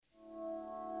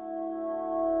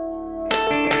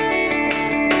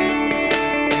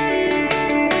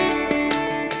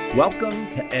Welcome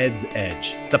to Ed's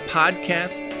Edge, the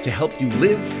podcast to help you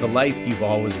live the life you've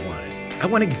always wanted. I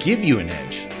want to give you an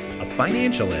edge, a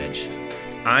financial edge.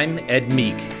 I'm Ed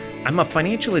Meek. I'm a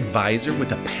financial advisor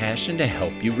with a passion to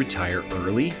help you retire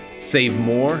early, save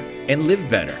more, and live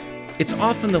better. It's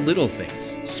often the little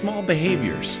things, small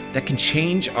behaviors that can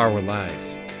change our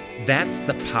lives. That's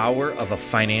the power of a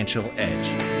financial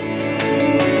edge.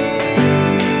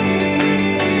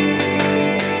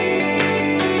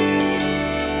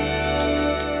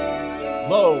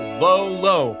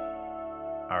 Low.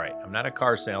 All right, I'm not a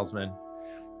car salesman,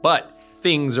 but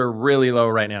things are really low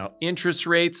right now. Interest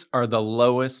rates are the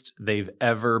lowest they've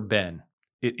ever been.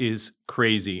 It is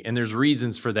crazy. And there's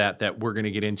reasons for that we're going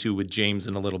to get into with James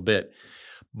in a little bit.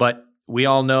 But we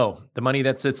all know the money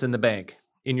that sits in the bank,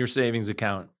 in your savings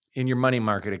account, in your money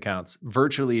market accounts,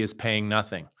 virtually is paying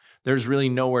nothing. There's really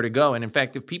nowhere to go. And in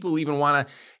fact, if people even want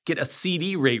to get a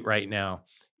CD rate right now,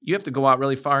 you have to go out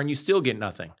really far and you still get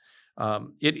nothing.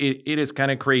 It is kind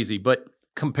of crazy, but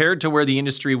compared to where the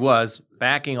industry was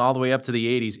backing all the way up to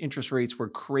the 80s, interest rates were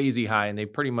crazy high and they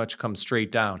pretty much come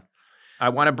straight down. I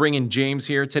want to bring in James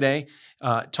here today,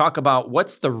 talk about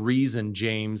what's the reason,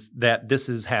 James, that this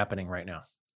is happening right now.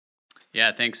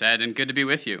 Yeah, thanks, Ed, and good to be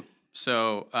with you.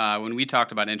 So when we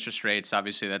talked about interest rates,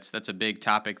 obviously that's a big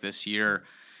topic this year.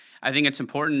 I think it's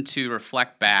important to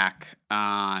reflect back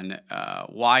on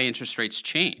why interest rates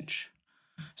change.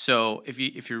 So if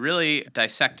you really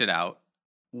dissect it out,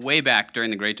 way back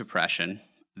during the Great Depression,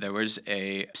 there was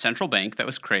a central bank that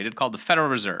was created called the Federal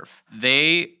Reserve.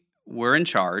 They were in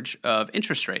charge of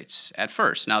interest rates at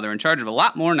first. Now they're in charge of a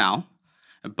lot more now,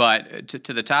 but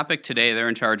to the topic today, they're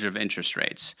in charge of interest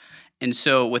rates. And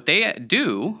so what they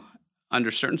do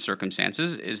under certain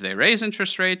circumstances is they raise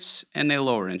interest rates and they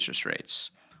lower interest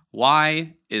rates.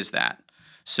 Why is that?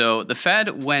 So the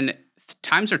Fed, when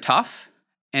times are tough,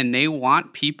 and they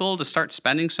want people to start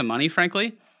spending some money,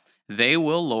 frankly, they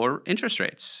will lower interest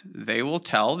rates. They will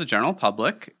tell the general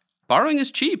public, borrowing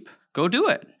is cheap, go do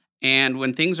it. And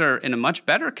when things are in a much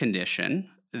better condition,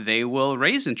 they will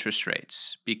raise interest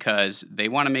rates because they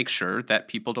want to make sure that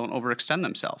people don't overextend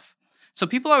themselves. So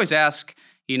people always ask,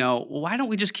 why don't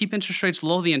we just keep interest rates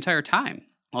low the entire time?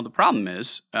 Well, the problem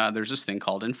is there's this thing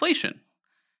called inflation.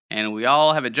 And we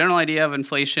all have a general idea of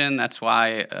inflation. That's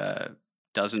why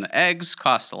dozen of eggs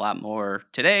costs a lot more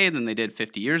today than they did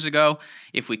 50 years ago.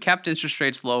 If we kept interest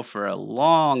rates low for a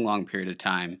long, long period of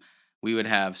time, we would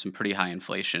have some pretty high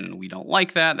inflation, and we don't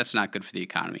like that. That's not good for the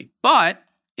economy. But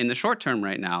in the short term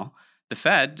right now, the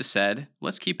Fed just said,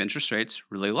 let's keep interest rates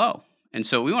really low. And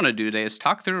so what we want to do today is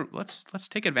talk through, let's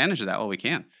take advantage of that while we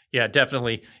can. Yeah,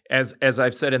 definitely. As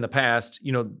I've said in the past,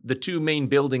 the two main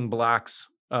building blocks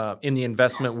in the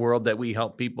investment world that we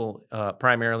help people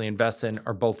primarily invest in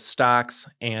are both stocks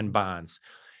and bonds.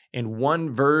 And one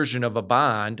version of a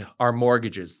bond are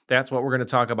mortgages. That's what we're going to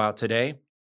talk about today.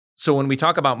 So when we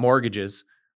talk about mortgages,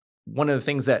 one of the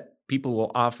things that people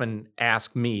will often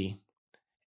ask me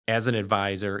as an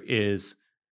advisor is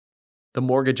the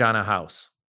mortgage on a house.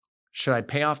 Should I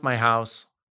pay off my house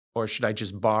or should I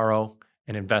just borrow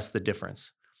and invest the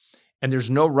difference? And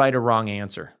there's no right or wrong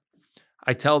answer.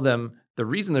 I tell them, the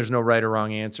reason there's no right or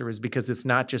wrong answer is because it's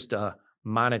not just a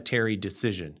monetary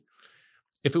decision.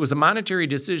 If it was a monetary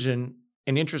decision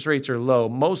and interest rates are low,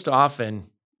 most often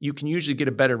you can usually get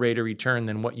a better rate of return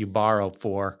than what you borrow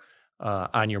for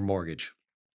on your mortgage.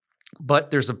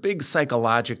 But there's a big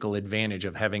psychological advantage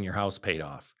of having your house paid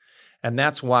off. And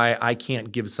that's why I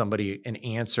can't give somebody an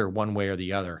answer one way or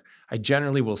the other. I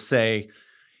generally will say,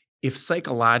 if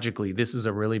psychologically this is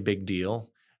a really big deal,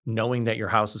 knowing that your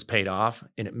house is paid off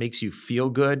and it makes you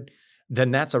feel good, then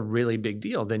that's a really big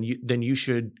deal. Then you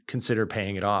should consider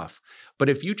paying it off. But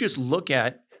if you just look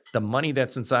at the money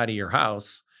that's inside of your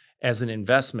house as an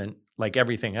investment, like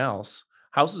everything else,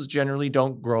 houses generally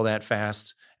don't grow that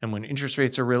fast. And when interest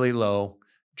rates are really low,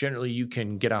 generally you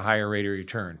can get a higher rate of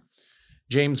return.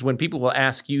 James, when people will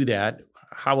ask you that,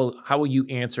 how will you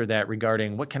answer that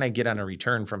regarding what can I get on a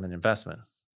return from an investment?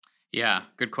 Yeah,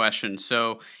 good question.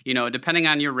 So, depending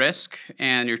on your risk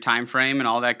and your time frame and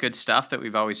all that good stuff that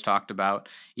we've always talked about,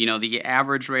 the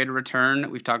average rate of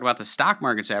return, we've talked about the stock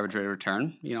market's average rate of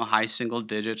return, high single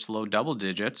digits, low double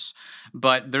digits,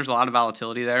 but there's a lot of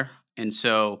volatility there. And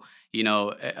so,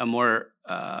 a more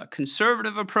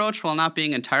conservative approach, while not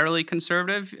being entirely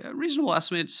conservative, a reasonable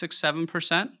estimate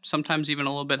 6-7%, sometimes even a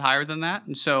little bit higher than that.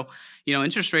 And so,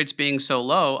 interest rates being so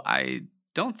low, I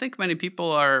don't think many people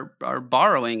are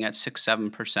borrowing at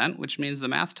 6-7%, which means the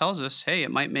math tells us, hey, it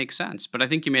might make sense. But I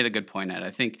think you made a good point, Ed.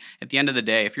 I think at the end of the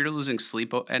day, if you're losing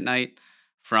sleep at night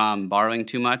from borrowing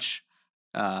too much,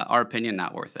 our opinion,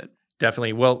 not worth it.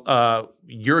 Definitely. Well,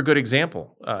 you're a good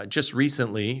example. Just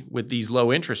recently, with these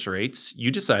low interest rates, you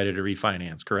decided to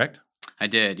refinance, correct? I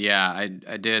did, yeah.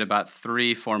 I did about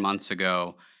 3, 4 months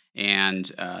ago. And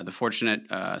the fortunate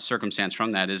circumstance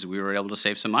from that is we were able to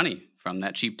save some money from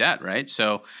that cheap debt, right?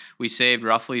 So we saved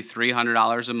roughly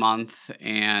 $300 a month.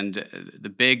 And the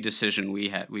big decision we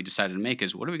decided to make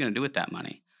is, what are we going to do with that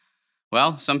money?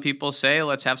 Well, some people say,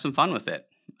 let's have some fun with it.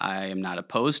 I am not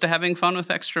opposed to having fun with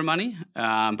extra money,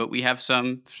 but we have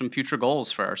some future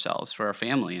goals for ourselves, for our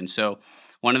family. And so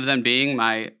one of them being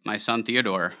my son,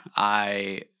 Theodore.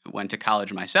 I went to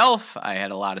college myself. I had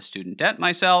a lot of student debt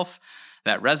myself.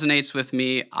 That resonates with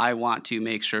me. I want to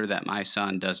make sure that my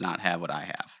son does not have what I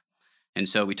have. And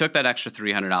so we took that extra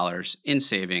 $300 in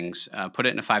savings, put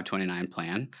it in a 529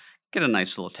 plan, get a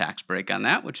nice little tax break on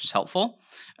that, which is helpful.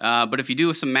 But if you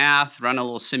do some math, run a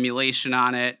little simulation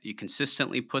on it, you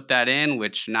consistently put that in,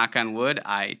 which, knock on wood,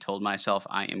 I told myself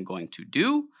I am going to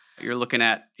do. You're looking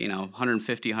at,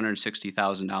 $150,000,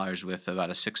 $160,000 with about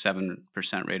a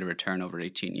 6-7% rate of return over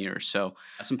 18 years. So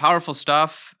some powerful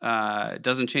stuff. It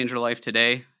doesn't change your life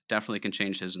today. Definitely can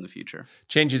change his in the future.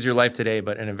 Changes your life today,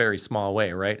 but in a very small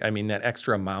way, right? I mean, that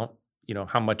extra amount,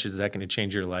 how much is that going to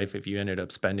change your life if you ended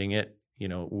up spending it?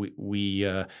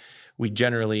 We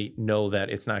generally know that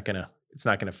it's not going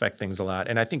to affect things a lot.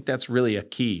 And I think that's really a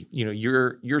key.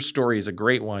 Your story is a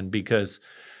great one because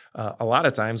a lot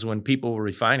of times when people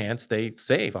refinance, they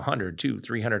save $100, $200,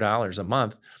 $300 a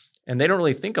month, and they don't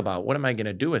really think about what am I going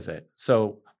to do with it.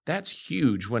 So that's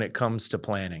huge when it comes to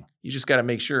planning. You just got to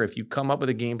make sure if you come up with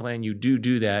a game plan, you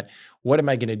do that. What am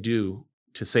I going to do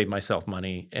to save myself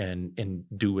money and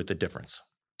do with the difference?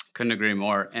 Couldn't agree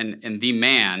more. And the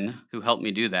man who helped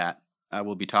me do that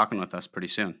will be talking with us pretty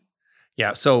soon.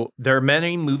 Yeah. So there are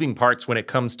many moving parts when it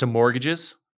comes to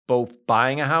mortgages, both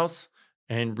buying a house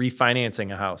and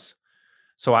refinancing a house.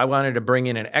 So I wanted to bring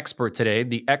in an expert today,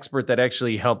 the expert that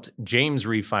actually helped James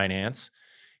refinance.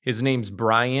 His name's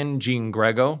Brian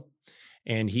Giangrego,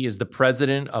 and he is the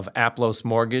president of Aplos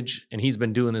Mortgage, and he's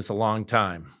been doing this a long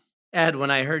time. Ed, when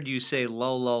I heard you say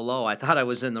low, low, low, I thought I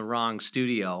was in the wrong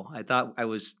studio. I thought I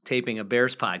was taping a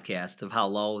Bears podcast of how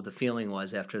low the feeling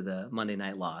was after the Monday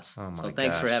night loss. Oh my so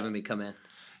thanks for having me come in.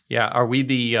 Yeah. Are we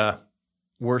the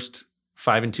worst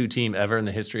 5-2 team ever in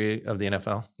the history of the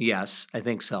NFL? Yes, I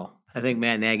think so. I think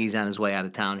Matt Nagy's on his way out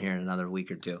of town here in another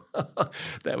week or two.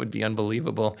 That would be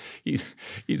unbelievable.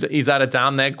 He's out of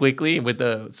town that quickly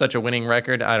with such a winning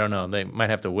record. I don't know. They might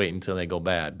have to wait until they go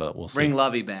bad, but we'll see. Bring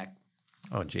Lovey back.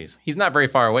 Oh, geez. He's not very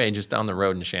far away, just down the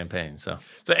road in Champaign. So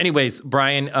anyways,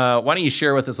 Brian, why don't you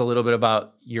share with us a little bit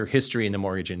about your history in the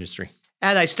mortgage industry?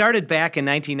 Ed, I started back in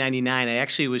 1999. I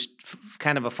actually was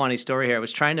kind of a funny story here. I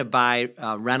was trying to buy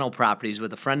rental properties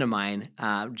with a friend of mine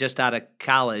just out of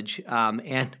college,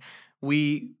 and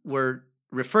we were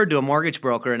referred to a mortgage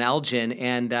broker in Elgin,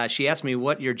 and she asked me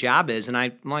what your job is, and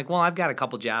I'm like, well, I've got a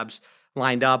couple jobs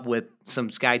lined up with some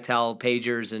SkyTel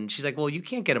pagers, and she's like, well, you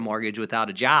can't get a mortgage without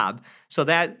a job.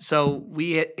 So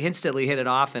we instantly hit it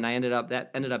off, and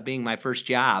that ended up being my first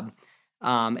job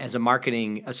as a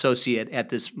marketing associate at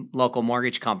this local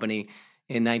mortgage company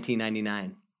in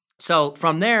 1999. So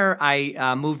from there,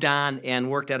 I moved on and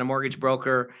worked at a mortgage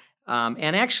broker.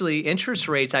 And actually, interest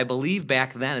rates, I believe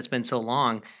back then, it's been so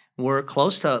long, were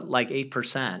close to like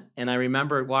 8%. And I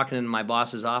remember walking into my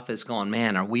boss's office going,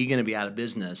 man, are we going to be out of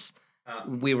business?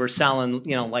 We were selling,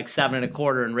 like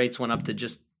 7.25%, and rates went up to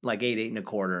just like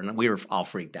 8.25%, and we were all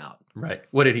freaked out. Right.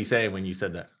 What did he say when you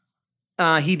said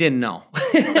that? He didn't know,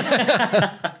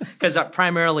 because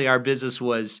primarily our business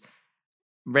was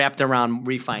wrapped around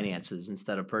refinances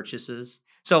instead of purchases.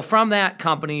 So from that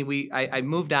company, I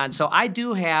moved on. So I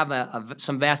do have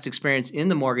some vast experience in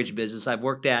the mortgage business. I've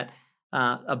worked at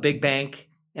a big bank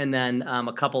and then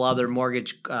a couple other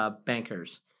mortgage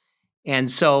bankers.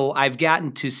 And so I've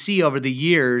gotten to see over the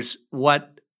years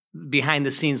what behind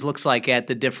the scenes looks like at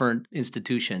the different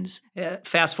institutions.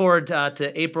 Fast forward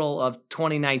to April of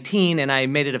 2019, and I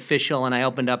made it official, and I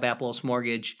opened up Aplos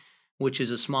Mortgage, which is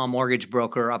a small mortgage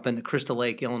broker up in the Crystal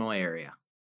Lake, Illinois area.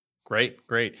 Great.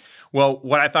 Well,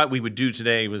 what I thought we would do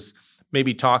today was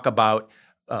maybe talk about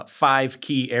 5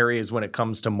 key areas when it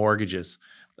comes to mortgages.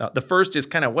 The first is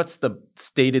kind of what's the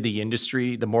state of the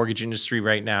industry, the mortgage industry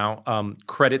right now.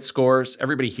 Credit scores,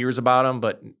 everybody hears about them,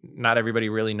 but not everybody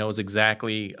really knows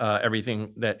exactly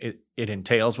everything that it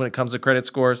entails when it comes to credit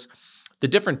scores. The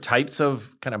different types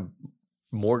of kind of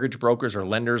mortgage brokers or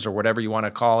lenders or whatever you want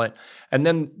to call it. And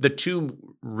then the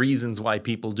 2 reasons why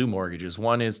people do mortgages.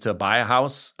 One is to buy a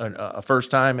house a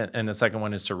first time, and the second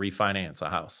one is to refinance a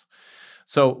house.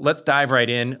 So let's dive right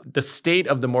in. The state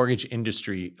of the mortgage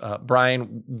industry.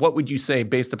 Brian, what would you say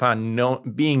based upon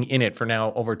being in it for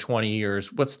now over 20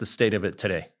 years? What's the state of it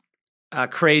today?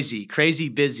 Crazy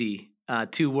busy.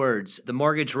 2 words. The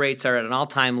mortgage rates are at an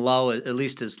all-time low, at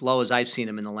least as low as I've seen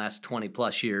them in the last 20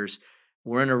 plus years.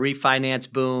 We're in a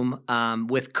refinance boom.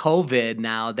 With COVID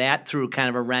now, that threw kind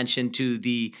of a wrench into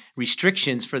the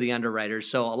restrictions for the underwriters.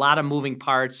 So a lot of moving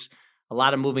parts, a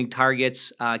lot of moving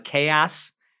targets,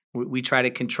 chaos. We try to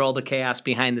control the chaos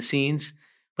behind the scenes,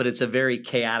 but it's a very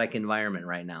chaotic environment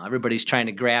right now. Everybody's trying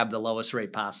to grab the lowest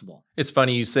rate possible. It's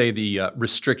funny you say the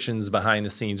restrictions behind the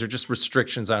scenes or just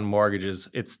restrictions on mortgages.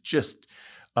 It's just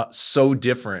so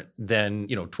different than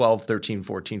 12, 13,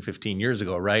 14, 15 years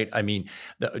ago, right? I mean,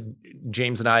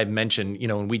 James and I have mentioned,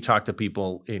 when we talk to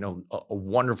people, a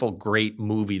wonderful, great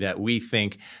movie that we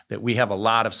think that we have a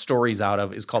lot of stories out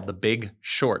of is called The Big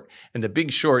Short. And The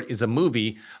Big Short is a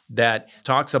movie that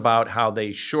talks about how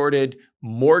they shorted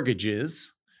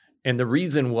mortgages. And the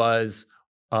reason was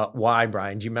why,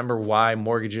 Brian? Do you remember why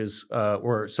mortgages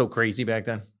were so crazy back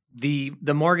then? The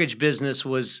mortgage business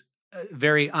was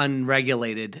very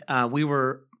unregulated. We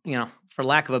were, for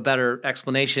lack of a better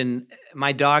explanation,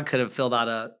 my dog could have filled out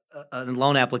a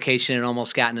loan application and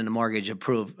almost got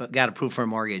approved for a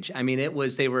mortgage. I mean,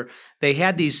 they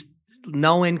had these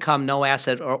no income, no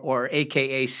asset, or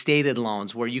AKA stated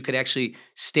loans where you could actually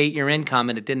state your income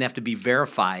and it didn't have to be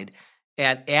verified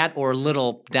at or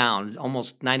little down,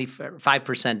 almost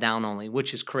 95% down only,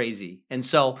 which is crazy. And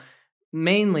so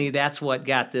mainly that's what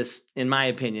got this, in my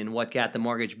opinion, what got the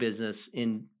mortgage business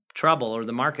in trouble or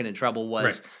the market in trouble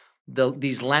was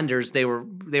these lenders. They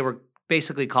were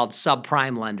basically called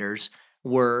subprime lenders,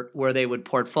 where they would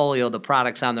portfolio the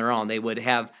products on their own. They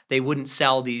wouldn't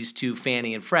sell these to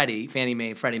Fannie and Freddie, Fannie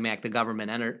Mae, Freddie Mac, the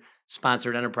government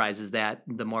sponsored enterprises that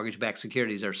the mortgage-backed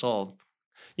securities are sold.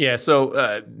 Yeah,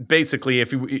 so basically,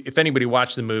 if anybody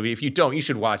watched the movie, if you don't, you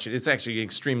should watch it. It's actually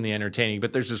extremely entertaining.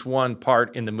 But there's this one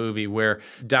part in the movie where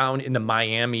down in the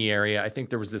Miami area, I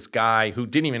think there was this guy who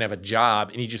didn't even have a job,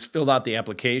 and he just filled out the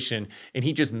application, and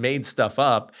he just made stuff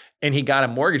up, and he got a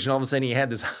mortgage, and all of a sudden he had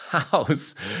this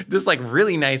house, this like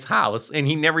really nice house, and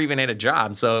he never even had a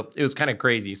job. So it was kind of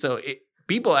crazy. So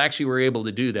people actually were able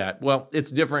to do that. Well,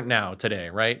 it's different now today,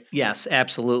 right? Yes,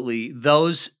 absolutely.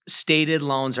 Those stated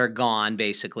loans are gone,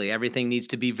 basically. Everything needs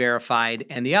to be verified.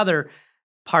 And the other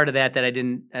part of that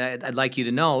I'd like you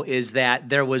to know is that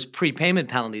there was prepayment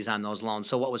penalties on those loans.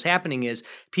 So what was happening is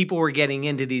people were getting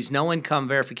into these no-income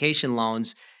verification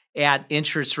loans at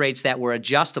interest rates that were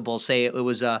adjustable. Say it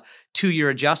was a 2-year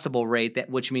adjustable rate,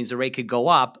 which means the rate could go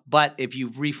up. But if you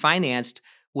refinanced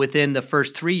within the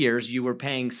first 3 years, you were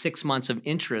paying 6 months of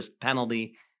interest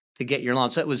penalty to get your loan.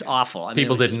 So it was awful. I mean,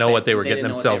 people didn't know what they were getting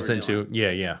themselves into.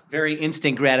 Yeah. Very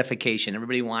instant gratification.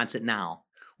 Everybody wants it now.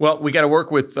 Well, we got to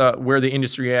work with where the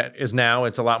industry is now.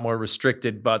 It's a lot more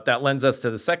restricted, but that lends us to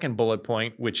the second bullet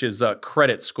point, which is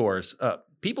credit scores.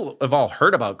 People have all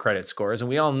heard about credit scores, and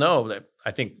we all know that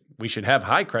I think we should have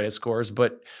high credit scores,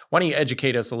 but why don't you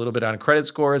educate us a little bit on credit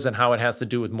scores and how it has to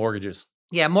do with mortgages?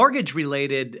 Yeah, mortgage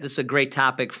related. This is a great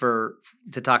topic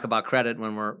to talk about credit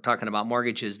when we're talking about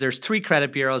mortgages. There's 3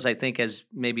 credit bureaus, I think, as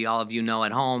maybe all of you know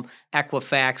at home: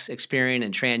 Equifax, Experian,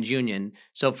 and TransUnion.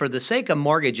 So for the sake of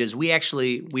mortgages, we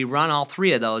run all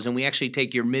 3 of those, and we actually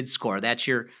take your mid score. That's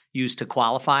your used to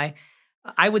qualify.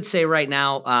 I would say right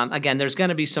now, again, there's going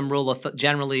to be some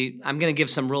generally, I'm going to give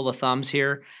some rule of thumbs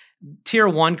here. Tier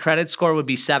 1 credit score would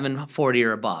be 740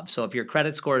 or above. So if your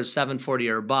credit score is 740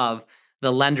 or above,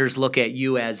 the lenders look at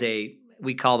you as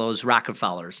we call those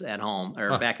Rockefellers at home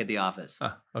or back at the office.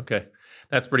 Okay.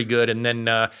 That's pretty good. And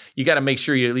then you got to make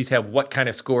sure you at least have what kind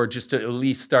of score just to at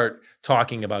least start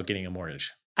talking about getting a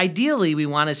mortgage. Ideally, we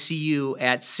want to see you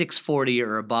at 640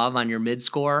 or above on your mid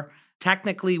score.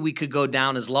 Technically, we could go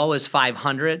down as low as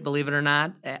 500, believe it or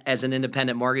not, as an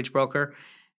independent mortgage broker.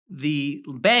 The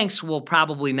banks will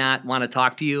probably not want to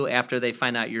talk to you after they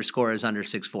find out your score is under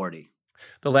 640.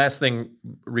 The last thing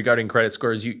regarding credit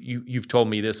scores, you've told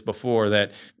me this before,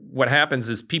 that what happens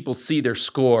is people see their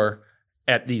score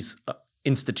at these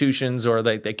institutions, or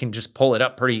they can just pull it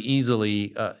up pretty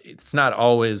easily. It's not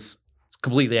always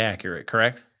completely accurate,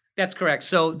 correct? That's correct.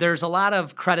 So there's a lot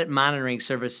of credit monitoring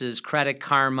services: Credit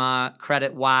Karma,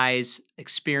 CreditWise,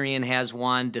 Experian has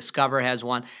one, Discover has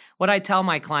one. What I tell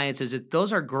my clients is that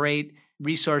those are great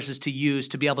resources to use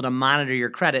to be able to monitor your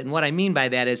credit. And what I mean by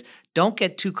that is don't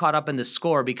get too caught up in the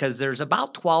score, because there's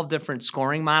about 12 different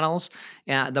scoring models.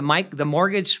 The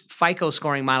mortgage FICO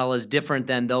scoring model is different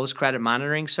than those credit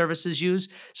monitoring services use.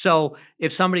 So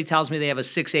if somebody tells me they have a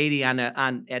 680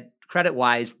 at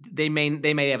CreditWise, they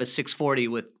may have a 640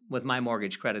 with my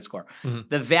mortgage credit score. Mhm.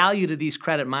 The value to these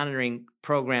credit monitoring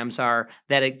programs are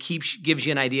that it gives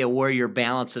you an idea where your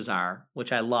balances are,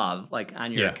 which I love, like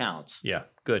on your Yeah. accounts. Yeah,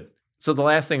 good. So the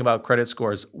last thing about credit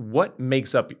scores, what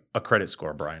makes up a credit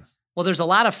score, Brian? Well, there's a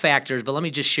lot of factors, but let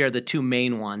me just share the two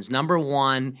main ones. Number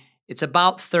one, it's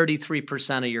about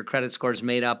 33% of your credit score is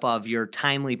made up of your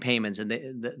timely payments. And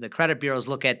the credit bureaus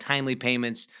look at timely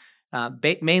payments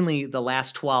mainly the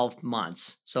last 12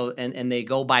 months. So, and they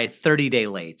go by 30-day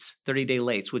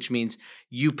lates, which means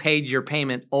you paid your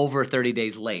payment over 30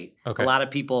 days late. Okay. A lot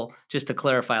of people, just to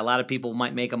clarify, a lot of people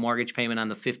might make a mortgage payment on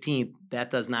the 15th.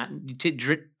 That does not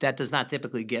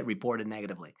typically get reported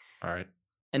negatively. All right.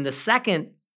 And the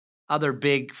second other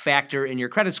big factor in your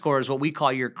credit score is what we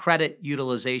call your credit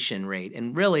utilization rate.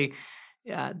 And really,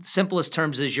 simplest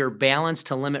terms is your balance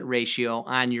to limit ratio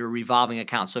on your revolving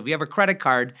account. So if you have a credit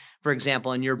card, for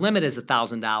example, and your limit is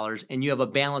 $1,000 and you have a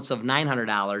balance of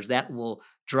 $900, that will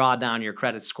draw down your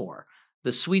credit score.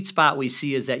 The sweet spot we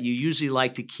see is that you usually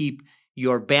like to keep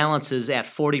your balances at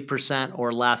 40%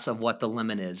 or less of what the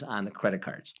limit is on the credit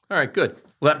cards. All right, good.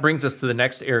 Well, that brings us to the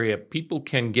next area. People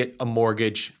can get a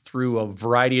mortgage through a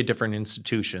variety of different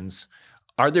institutions.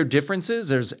 Are there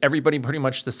differences, or is everybody pretty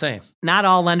much the same? Not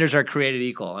all lenders are created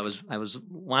equal. I was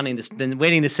been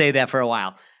waiting to say that for a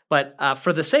while. But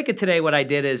for the sake of today, what I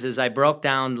did is I broke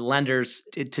down lenders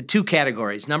to two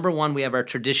categories. Number one, we have our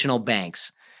traditional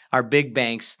banks, our big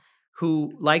banks,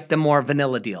 who like the more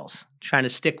vanilla deals, trying to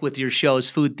stick with your show's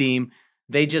food theme.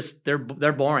 They're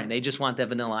boring. They just want that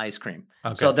vanilla ice cream.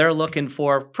 Okay. So they're looking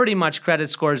for pretty much credit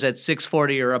scores at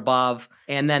 640 or above.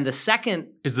 And then the second,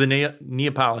 Is the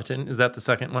Neapolitan, is that the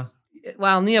second one?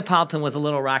 well, Neapolitan with a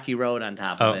little rocky road on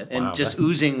top of it, and wow. just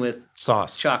oozing with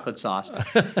Sauce. chocolate sauce.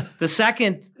 The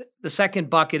second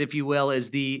bucket, if you will,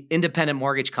 is the independent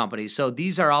mortgage companies. So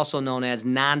these are also known as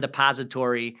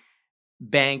non-depository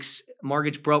banks,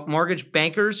 mortgage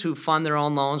bankers who fund their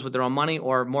own loans with their own money,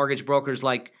 or mortgage brokers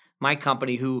like my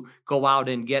company who go out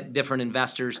and get different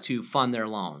investors to fund their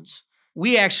loans.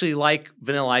 We actually like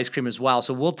vanilla ice cream as well,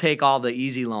 so we'll take all the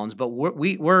easy loans, but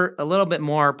we're a little bit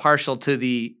more partial to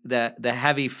the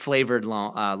heavy flavored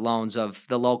loans of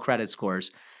the low credit scores.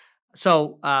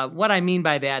 So what I mean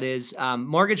by that is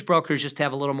mortgage brokers just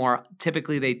have a little more,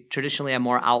 typically they traditionally have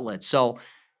more outlets. So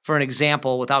for an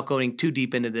example, without going too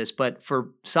deep into this, but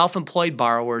for self-employed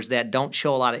borrowers that don't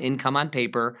show a lot of income on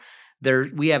paper,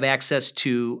 we have access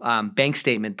to bank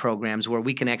statement programs where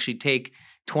we can actually take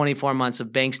 24 months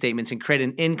of bank statements and create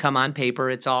an income on paper.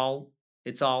 It's all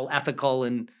ethical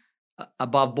and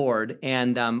above board,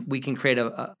 and we can create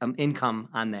an income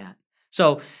on that.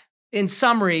 So in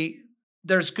summary,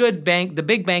 there's good the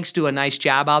big banks do a nice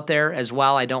job out there as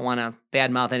well. I don't want to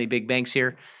badmouth any big banks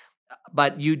here,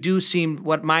 but you do seem,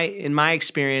 in my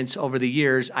experience over the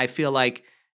years, I feel like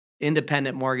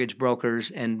independent mortgage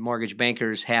brokers and mortgage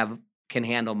bankers can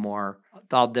handle more,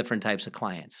 all different types of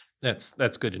clients.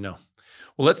 That's good to know.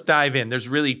 Well, let's dive in. There's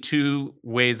really two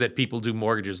ways that people do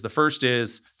mortgages. The first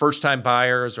is first-time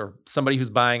buyers or somebody who's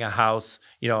buying a house.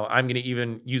 I'm going to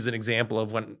even use an example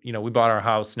of when, we bought our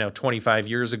house now 25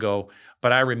 years ago.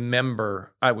 But I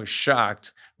remember I was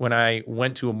shocked when I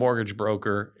went to a mortgage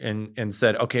broker and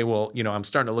said, okay, well, I'm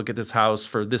starting to look at this house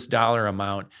for this dollar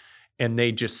amount. And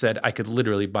they just said I could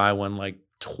literally buy one like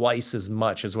twice as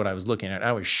much as what I was looking at.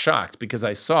 I was shocked because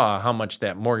I saw how much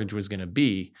that mortgage was going to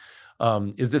be.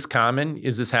 Is this common?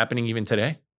 Is this happening even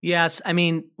today? Yes. I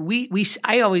mean,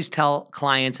 I always tell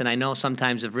clients, and I know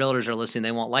sometimes if realtors are listening,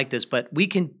 they won't like this, but we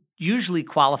can usually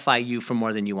qualify you for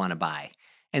more than you want to buy.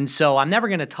 And so I'm never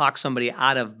going to talk somebody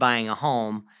out of buying a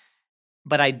home,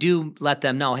 but I do let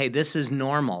them know, hey, this is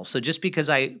normal. So just because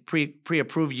I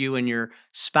pre-approve you and your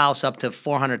spouse up to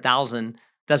 $400,000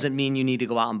 doesn't mean you need to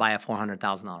go out and buy a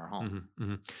 $400,000 home. Mm-hmm,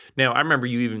 mm-hmm. Now, I remember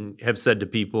you even have said to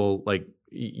people, like,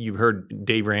 you've heard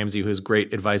Dave Ramsey, who has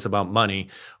great advice about money.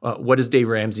 What does Dave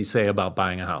Ramsey say about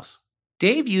buying a house?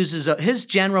 Dave uses his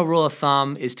general rule of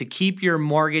thumb is to keep your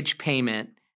mortgage payment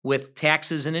with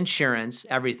taxes and insurance,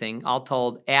 everything, all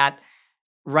told, at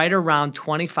right around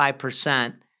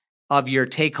 25% of your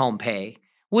take-home pay,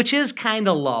 which is kind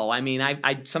of low. I mean,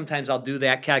 I sometimes I'll do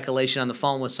that calculation on the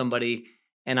phone with somebody,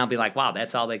 and I'll be like, wow,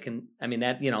 that's all they can, I mean,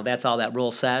 that's all that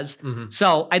rule says. Mm-hmm.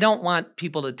 So I don't want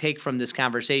people to take from this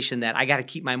conversation that I got to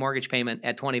keep my mortgage payment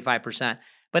at 25%,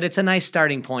 but it's a nice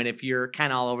starting point if you're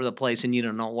kind of all over the place and you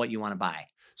don't know what you want to buy.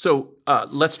 So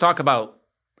let's talk about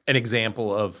an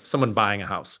example of someone buying a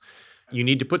house. You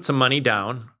need to put some money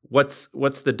down. What's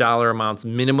the dollar amounts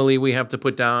minimally we have to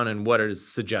put down, and what is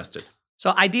suggested?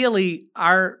 So ideally,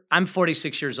 I'm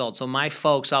 46 years old. So my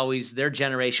folks their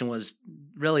generation was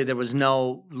really, there was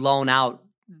no loan out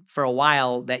for a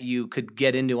while that you could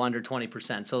get into under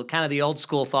 20%. So kind of the old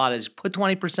school thought is put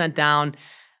 20% down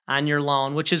on your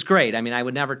loan, which is great. I mean, I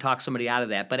would never talk somebody out of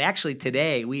that. But actually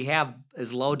today we have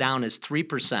as low down as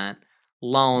 3%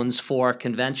 loans for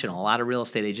conventional. A lot of real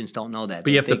estate agents don't know that.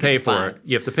 But you have to pay for it.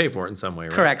 You have to pay for it in some way,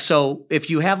 right? Correct. So if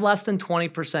you have less than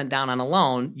 20% down on a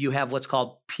loan, you have what's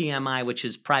called PMI, which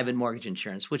is private mortgage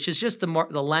insurance, which is just the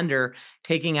lender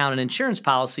taking out an insurance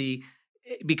policy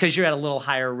because you're at a little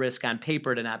higher risk on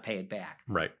paper to not pay it back.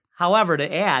 Right. However,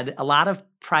 to add, a lot of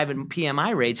private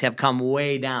PMI rates have come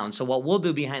way down. So what we'll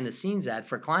do behind the scenes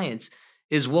for clients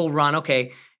is we'll run,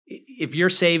 okay, if you're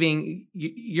saving,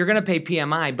 you're going to pay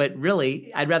PMI, but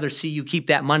really, I'd rather see you keep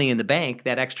that money in the bank,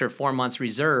 that extra 4 months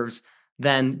reserves,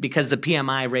 than because the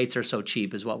PMI rates are so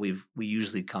cheap is what we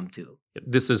usually come to.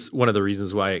 This is one of the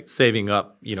reasons why saving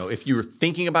up, if you're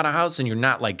thinking about a house and you're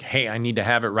not like, hey, I need to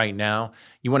have it right now,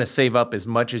 you want to save up as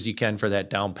much as you can for that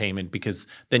down payment because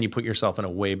then you put yourself in a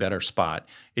way better spot.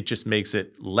 It just makes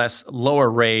it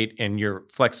lower rate and your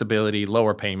flexibility,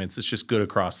 lower payments. It's just good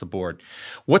across the board.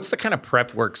 What's the kind of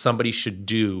prep work somebody should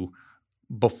do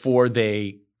before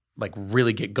they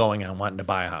really get going on wanting to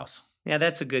buy a house? Yeah,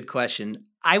 that's a good question.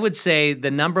 I would say the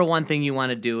number one thing you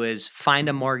want to do is find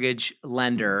a mortgage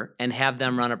lender and have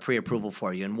them run a pre-approval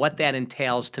for you. And what that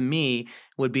entails to me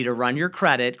would be to run your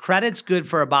credit. Credit's good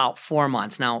for about 4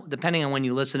 months. Now, depending on when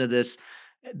you listen to this,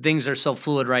 things are so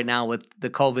fluid right now with the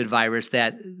COVID virus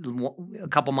that a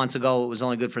couple months ago it was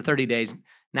only good for 30 days.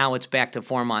 Now it's back to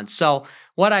 4 months. So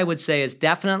what I would say is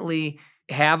definitely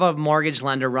have a mortgage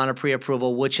lender run a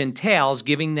pre-approval, which entails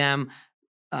giving them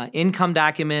income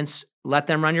documents, let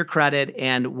them run your credit,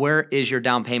 and where is your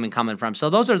down payment coming from? So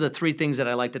those are the three things that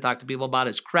I like to talk to people about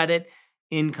is credit,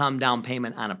 income, down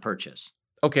payment on a purchase.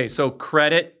 Okay, so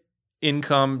credit,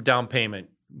 income, down payment.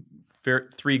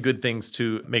 Three good things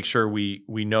to make sure we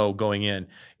know going in.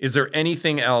 Is there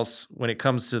anything else when it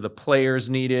comes to the players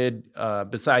needed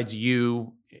besides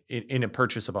you in a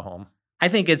purchase of a home? I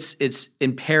think it's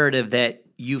imperative that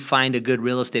you find a good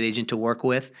real estate agent to work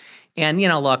with. And,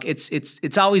 look,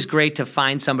 it's always great to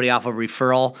find somebody off a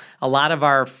referral. A lot of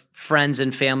our friends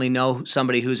and family know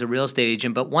somebody who's a real estate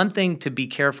agent. But one thing to be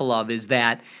careful of is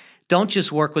that don't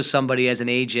just work with somebody as an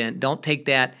agent. Don't take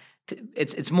that.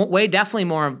 It's definitely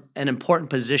more an important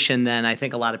position than I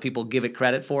think a lot of people give it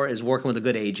credit for is working with a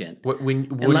good agent.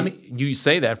 You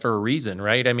say that for a reason,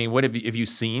 right? I mean, what have you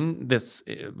seen this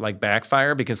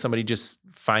backfire because somebody just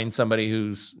finds somebody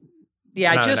who's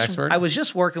I was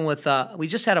just working with, we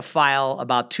just had a file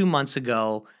about 2 months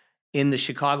ago in the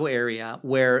Chicago area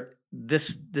where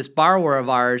this borrower of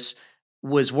ours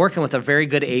was working with a very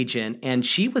good agent, and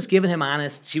she was giving him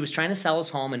she was trying to sell his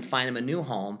home and find him a new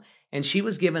home, and she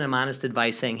was giving him honest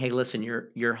advice saying, hey, listen,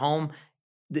 your home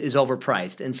is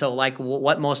overpriced. And so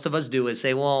what most of us do is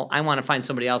say, well, I want to find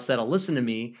somebody else that'll listen to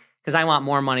me because I want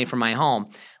more money for my home.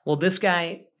 Well, this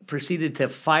guy proceeded to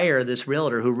fire this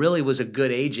realtor who really was a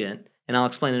good agent, and I'll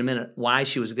explain in a minute why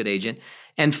she was a good agent,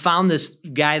 and found this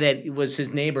guy that was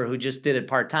his neighbor who just did it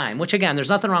part-time, which, again, there's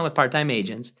nothing wrong with part-time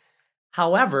agents.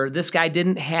 However, this guy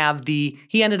didn't have he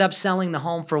ended up selling the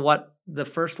home for what the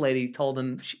first lady told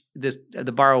him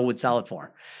the borrower would sell it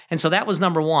for. And so that was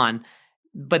number one.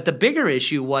 But the bigger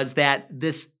issue was that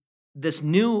this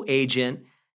new agent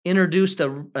introduced a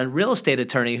real estate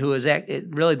attorney who is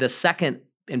really the second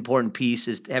important piece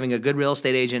is having a good real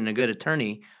estate agent and a good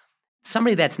attorney,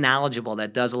 somebody that's knowledgeable,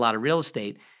 that does a lot of real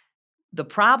estate. The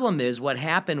problem is what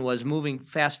happened was moving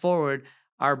fast forward,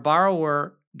 our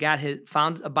borrower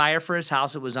found a buyer for his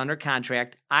house. It was under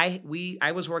contract. I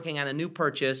was working on a new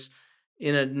purchase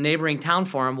in a neighboring town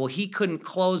for him. Well, he couldn't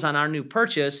close on our new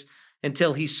purchase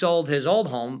until he sold his old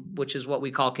home, which is what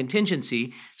we call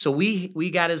contingency. So we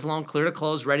got his loan clear to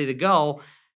close, ready to go.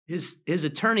 His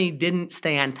attorney didn't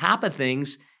stay on top of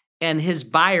things, and his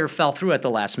buyer fell through at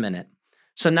the last minute.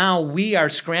 So now we are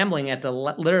scrambling at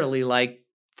literally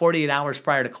 48 hours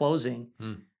prior to closing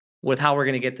with how we're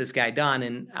going to get this guy done.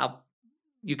 And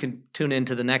you can tune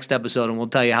into the next episode and we'll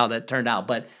tell you how that turned out.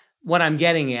 But what I'm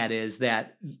getting at is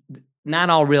that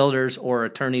not all realtors or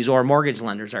attorneys or mortgage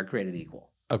lenders are created equal.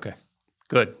 Okay,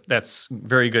 good. That's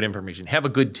very good information. Have a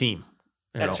good team.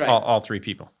 That's right. All three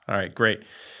people. All right, great.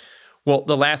 Well,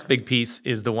 the last big piece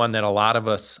is the one that a lot of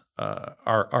us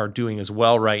are doing as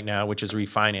well right now, which is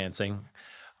refinancing.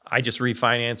 I just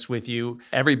refinanced with you.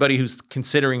 Everybody who's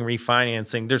considering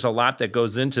refinancing, there's a lot that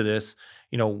goes into this.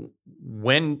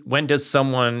 When does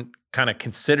someone kind of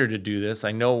consider to do this?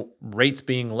 I know rates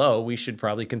being low, we should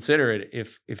probably consider it.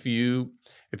 If you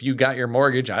got your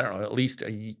mortgage, I don't know, at least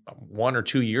 1 or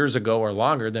 2 years ago or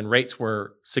longer, then rates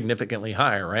were significantly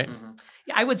higher, right? Mm-hmm.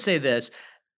 Yeah, I would say this.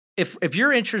 if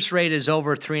your interest rate is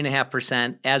over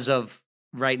 3.5% as of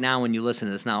right now, when you listen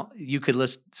to this, now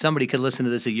somebody could listen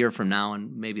to this a year from now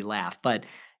and maybe laugh, but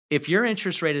if your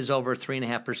interest rate is over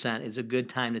 3.5%, it's a good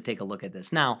time to take a look at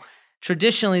this. Now,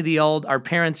 traditionally, our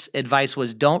parents' advice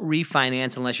was don't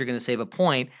refinance unless you're going to save a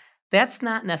point. That's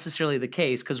not necessarily the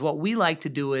case, because what we like to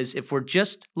do is, if we're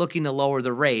just looking to lower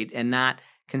the rate and not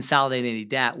consolidate any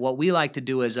debt, what we like to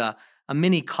do is a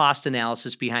mini cost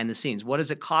analysis behind the scenes. What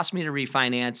does it cost me to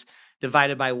refinance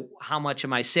divided by how much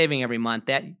am I saving every month?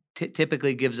 That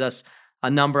typically gives us a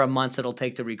number of months it'll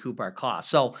take to recoup our costs.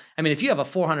 So, I mean, if you have a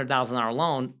 $400,000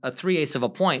 loan, a 3/8 of a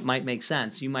point might make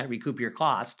sense. You might recoup your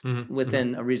cost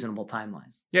within a reasonable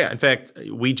timeline. Yeah, in fact,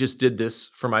 we just did this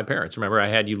for my parents. Remember, I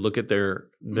had you look at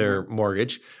their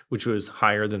mortgage, which was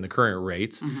higher than the current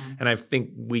rates, and I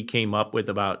think we came up with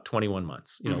about 21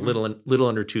 months. Little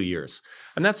under 2 years,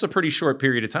 and that's a pretty short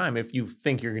period of time if you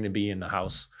think you're going to be in the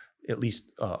house at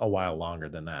least a while longer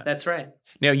than that. That's right.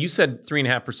 Now, you said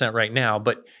 3.5% right now,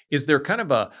 but is there kind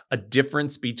of a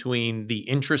difference between the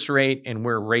interest rate and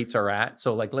where rates are at?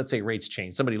 So like, let's say rates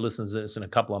change. Somebody listens to this in a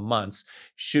couple of months.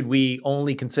 Should we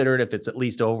only consider it if it's at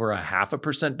least over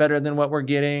 0.5% better than what we're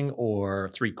getting, or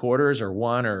 3/4 or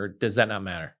 1, or does that not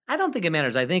matter? I don't think it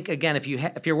matters. I think, again, if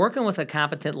you're working with a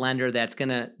competent lender that's going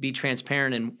to be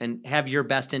transparent and have your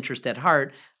best interest at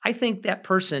heart, I think that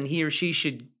person, he or she,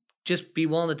 should just be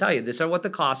willing to tell you, this are what the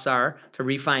costs are to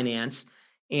refinance,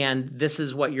 and this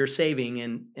is what you're saving.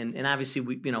 And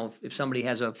obviously, if somebody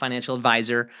has a financial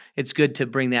advisor, it's good to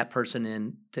bring that person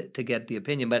in to get the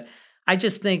opinion. But I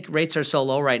just think rates are so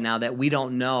low right now that we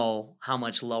don't know how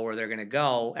much lower they're going to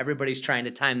go. Everybody's trying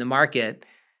to time the market.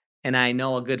 And I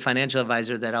know a good financial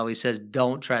advisor that always says,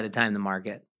 don't try to time the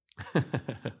market.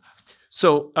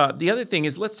 So the other thing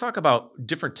is, let's talk about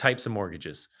different types of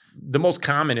mortgages. The most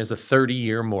common is a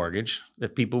 30-year mortgage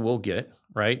that people will get,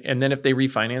 right? And then if they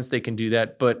refinance, they can do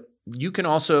that. But you can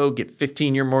also get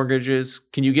 15-year mortgages.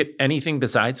 Can you get anything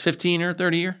besides 15 or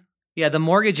 30-year? Yeah, the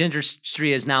mortgage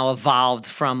industry has now evolved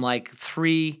from like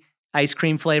 3 ice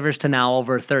cream flavors to now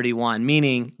over 31,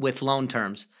 meaning with loan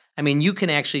terms. I mean, you can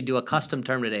actually do a custom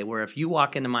term today where if you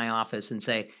walk into my office and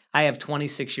say, I have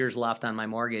 26 years left on my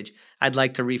mortgage, I'd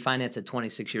like to refinance at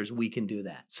 26 years, we can do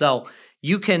that. So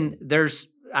you can,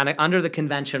 under the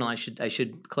conventional, I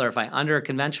should clarify, under a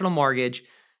conventional mortgage,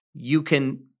 you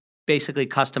can basically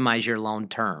customize your loan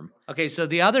term. Okay, so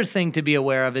the other thing to be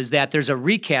aware of is that there's a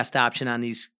recast option on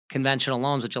these conventional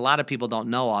loans, which a lot of people don't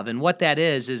know of. And what that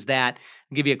is that,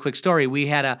 I'll give you a quick story. We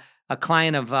had a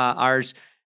client of ours.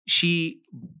 She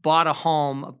bought a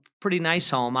home, a pretty nice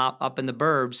home up in the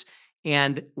burbs,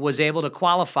 and was able to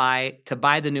qualify to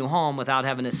buy the new home without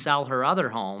having to sell her other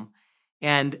home.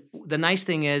 And the nice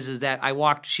thing is that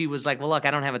she was like, well, look,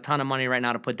 I don't have a ton of money right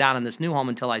now to put down on this new home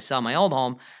until I sell my old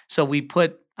home. So we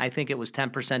put, I think it was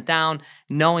 10% down,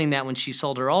 knowing that when she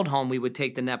sold her old home, we would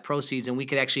take the net proceeds and we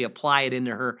could actually apply it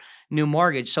into her new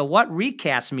mortgage. So what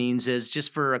recast means is,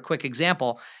 just for a quick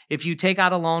example, if you take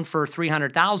out a loan for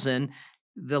 $300,000,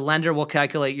 the lender will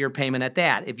calculate your payment at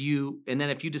that. If you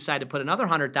decide to put another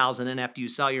 $100,000 in after you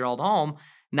sell your old home,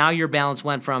 now your balance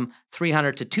went from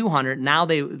 $300 to $200. Now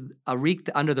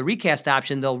under the recast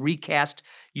option, they'll recast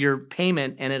your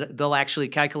payment and they'll actually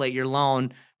calculate your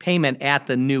loan payment at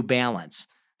the new balance.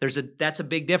 That's a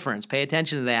big difference. Pay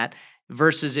attention to that.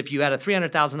 Versus if you had a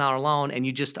 $300,000 loan and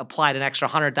you just applied an extra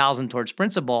 $100,000 towards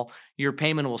principal, your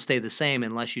payment will stay the same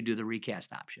unless you do the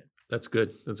recast option. That's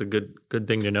good. That's a good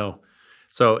thing to know.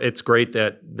 So it's great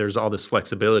that there's all this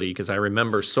flexibility, because I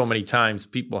remember so many times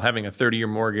people having a 30-year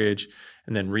mortgage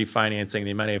and then refinancing.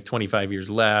 They might have 25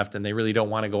 years left and they really don't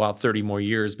want to go out 30 more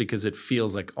years because it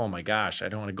feels like, oh my gosh, I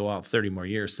don't want to go out 30 more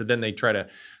years. So then they try to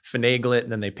finagle it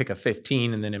and then they pick a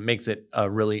 15 and then it makes it a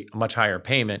really much higher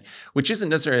payment, which isn't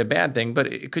necessarily a bad thing, but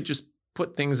it could just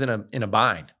put things in a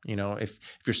bind. If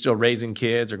you're still raising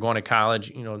kids or going to college,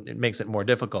 it makes it more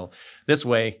difficult. This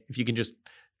way, if you can just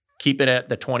keep it at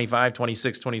the 25,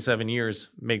 26, 27 years,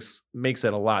 makes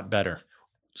it a lot better.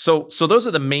 So those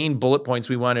are the main bullet points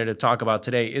we wanted to talk about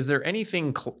today. Is there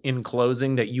anything in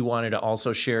closing that you wanted to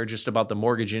also share just about the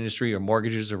mortgage industry or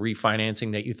mortgages or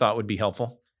refinancing that you thought would be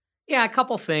helpful? Yeah, a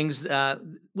couple things.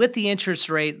 With the interest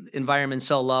rate environment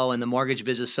so low and the mortgage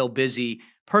business so busy,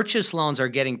 purchase loans are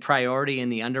getting priority in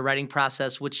the underwriting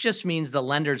process, which just means the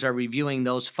lenders are reviewing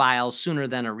those files sooner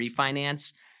than a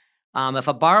refinance. If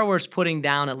a borrower is putting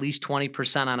down at least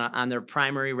 20% on their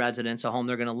primary residence, a home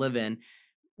they're going to live in,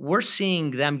 we're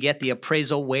seeing them get the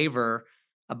appraisal waiver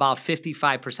about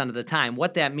 55% of the time.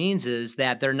 What that means is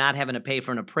that they're not having to pay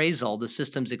for an appraisal. The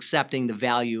system's accepting the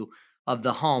value of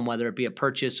the home, whether it be a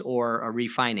purchase or a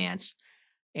refinance.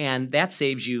 And that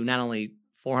saves you not only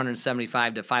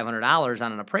 $475 to $500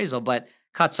 on an appraisal, but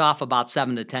cuts off about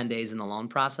 7 to 10 days in the loan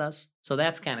process. So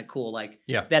that's kind of cool. Like,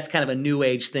 that's kind of a new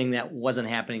age thing that wasn't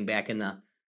happening back in the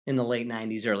late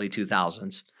 90s, early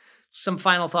 2000s. Some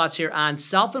final thoughts here on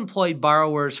self-employed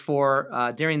borrowers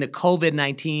for during the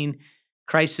COVID-19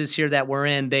 crisis here that we're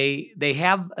in. They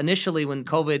have initially, when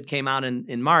COVID came out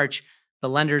in March, the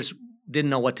lenders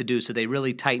didn't know what to do, so they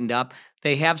really tightened up.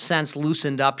 They have since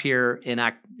loosened up here in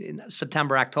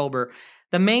September, October.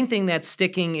 The main thing that's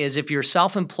sticking is if you're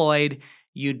self-employed,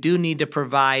 you do need to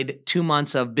provide 2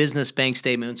 months of business bank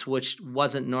statements, which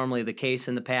wasn't normally the case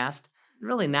in the past.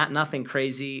 Really nothing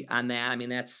crazy on that. I mean,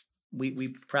 that's we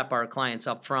prep our clients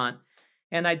up front.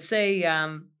 And I'd say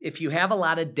if you have a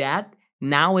lot of debt,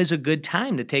 now is a good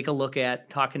time to take a look at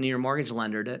talking to your mortgage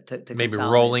lender to maybe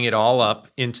consolidate. rolling it all up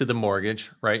into the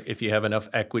mortgage, right? If you have enough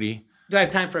equity. Do I have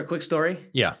time for a quick story?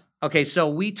 Yeah. Okay, so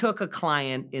we took a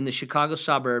client in the Chicago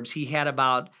suburbs. He had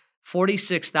about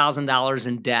 $46,000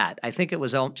 in debt. I think it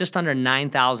was just under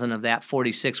 $9,000 of that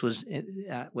 46 was an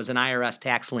IRS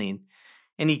tax lien.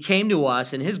 And he came to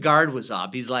us, and his guard was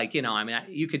up. He's like,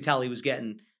 you could tell he was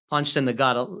getting punched in the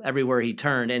gut everywhere he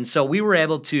turned. And so we were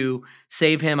able to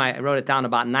save him, I wrote it down,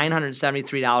 about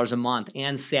 $973 a month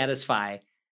and satisfy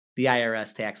the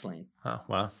IRS tax lien. Oh,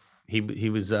 wow. He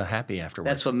was happy afterwards.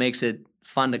 That's what makes it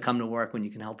fun to come to work when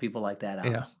you can help people like that out.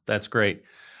 Yeah, that's great.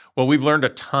 Well, we've learned a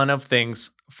ton of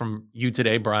things from you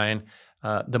today, Brian.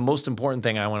 The most important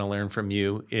thing I want to learn from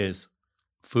you is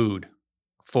food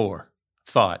for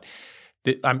thought.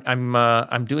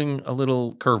 I'm doing a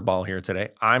little curveball here today.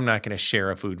 I'm not going to share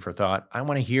a food for thought. I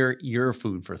want to hear your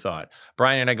food for thought.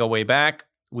 Brian and I go way back.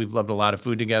 We've loved a lot of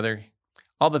food together.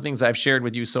 All the things I've shared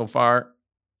with you so far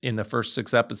in the first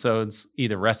 6 episodes,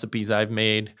 either recipes I've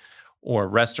made or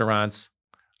restaurants,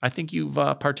 I think you've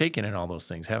partaken in all those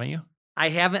things, haven't you? I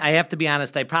haven't. I have to be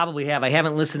honest. I probably have. I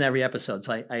haven't listened to every episode,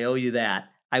 so I owe you that.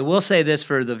 I will say this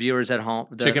for the viewers at home.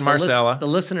 Chicken Marsala. The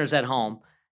listeners at home.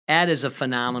 Ed is a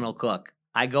phenomenal cook.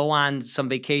 I go on some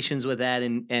vacations with Ed,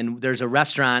 and there's a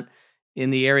restaurant in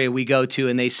the area we go to,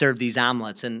 and they serve these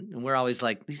omelets. And we're always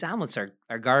like, these omelets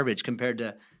are garbage compared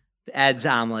to Ed's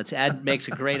omelets. Ed makes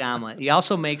a great omelet. He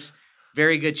also makes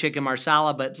very good chicken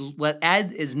marsala, but what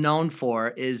Ed is known for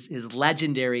is his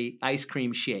legendary ice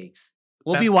cream shakes.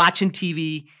 We'll be watching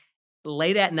TV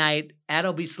late at night. Ed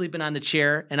will be sleeping on the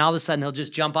chair, and all of a sudden he'll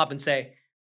just jump up and say,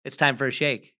 "It's time for a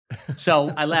shake." So,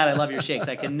 I love your shakes.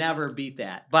 I can never beat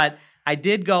that. But I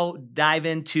did go dive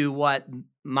into what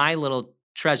my little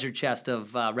treasure chest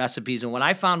of recipes, and what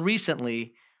I found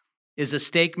recently is a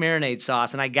steak marinade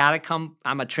sauce. And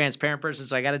I'm a transparent person,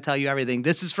 so I got to tell you everything.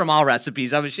 This is from All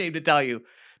Recipes. I'm ashamed to tell you.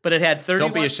 But it had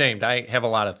 31. Don't be ashamed. I have a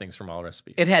lot of things from All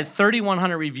Recipes. It had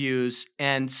 3,100 reviews,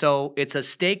 and so it's a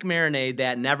steak marinade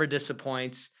that never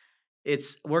disappoints.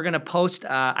 We're gonna post.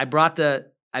 I brought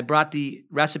the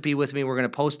recipe with me. We're gonna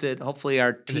post it. Hopefully,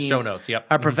 our team, in the show notes. Yep.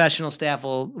 Our professional staff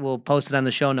will post it on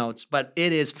the show notes. But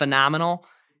it is phenomenal.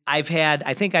 I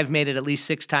think I've made it at least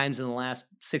 6 times in the last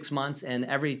 6 months, and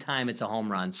every time it's a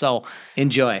home run. So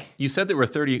enjoy. You said there were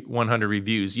 3,100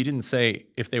 reviews. You didn't say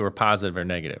if they were positive or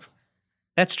negative.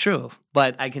 That's true,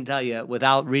 but I can tell you,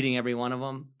 without reading every one of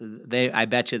them, I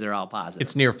bet you they're all positive.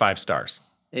 It's near 5 stars.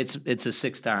 It's a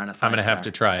 6-star and a 5-star. I'm going to have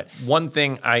to try it. One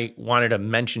thing I wanted to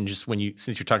mention, just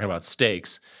since you're talking about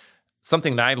steaks,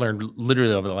 something that I learned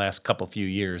literally over the last few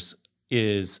years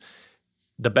is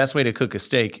the best way to cook a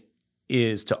steak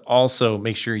is to also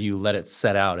make sure you let it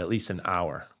set out at least an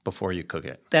hour before you cook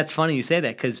it. That's funny you say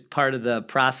that, because part of the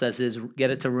process is get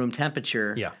it to room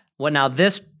temperature. Yeah. Well, now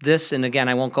this, and again,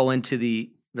 I won't go into the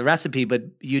recipe, but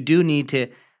you do need to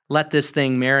let this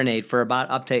thing marinate for about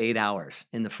up to 8 hours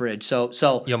in the fridge. So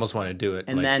you almost want to do it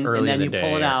and then early in the you day.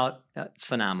 Pull it out. It's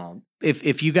phenomenal.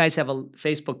 If you guys have a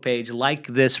Facebook page, like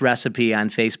this recipe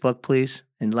on Facebook, please,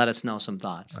 and let us know some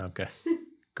thoughts. Okay,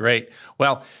 great.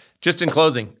 Well, just in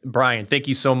closing, Brian, thank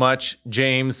you so much,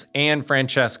 James and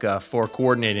Francesca, for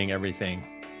coordinating everything.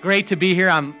 Great to be here.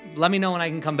 Let me know when I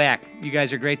can come back. You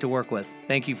guys are great to work with.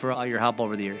 Thank you for all your help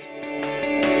over the years.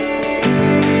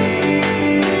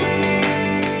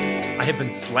 I have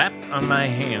been slapped on my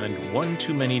hand one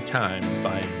too many times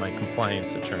by my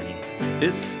compliance attorney.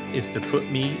 This is to put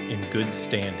me in good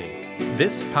standing.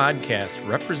 This podcast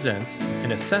represents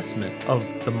an assessment of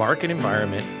the market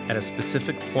environment at a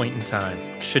specific point in time,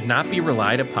 should not be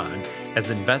relied upon as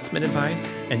investment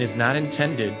advice, and is not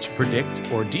intended to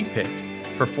predict or depict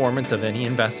performance of any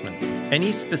investment.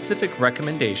 Any specific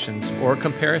recommendations or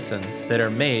comparisons that are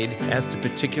made as to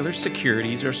particular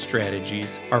securities or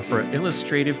strategies are for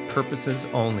illustrative purposes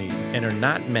only and are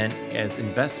not meant as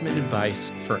investment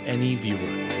advice for any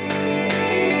viewer.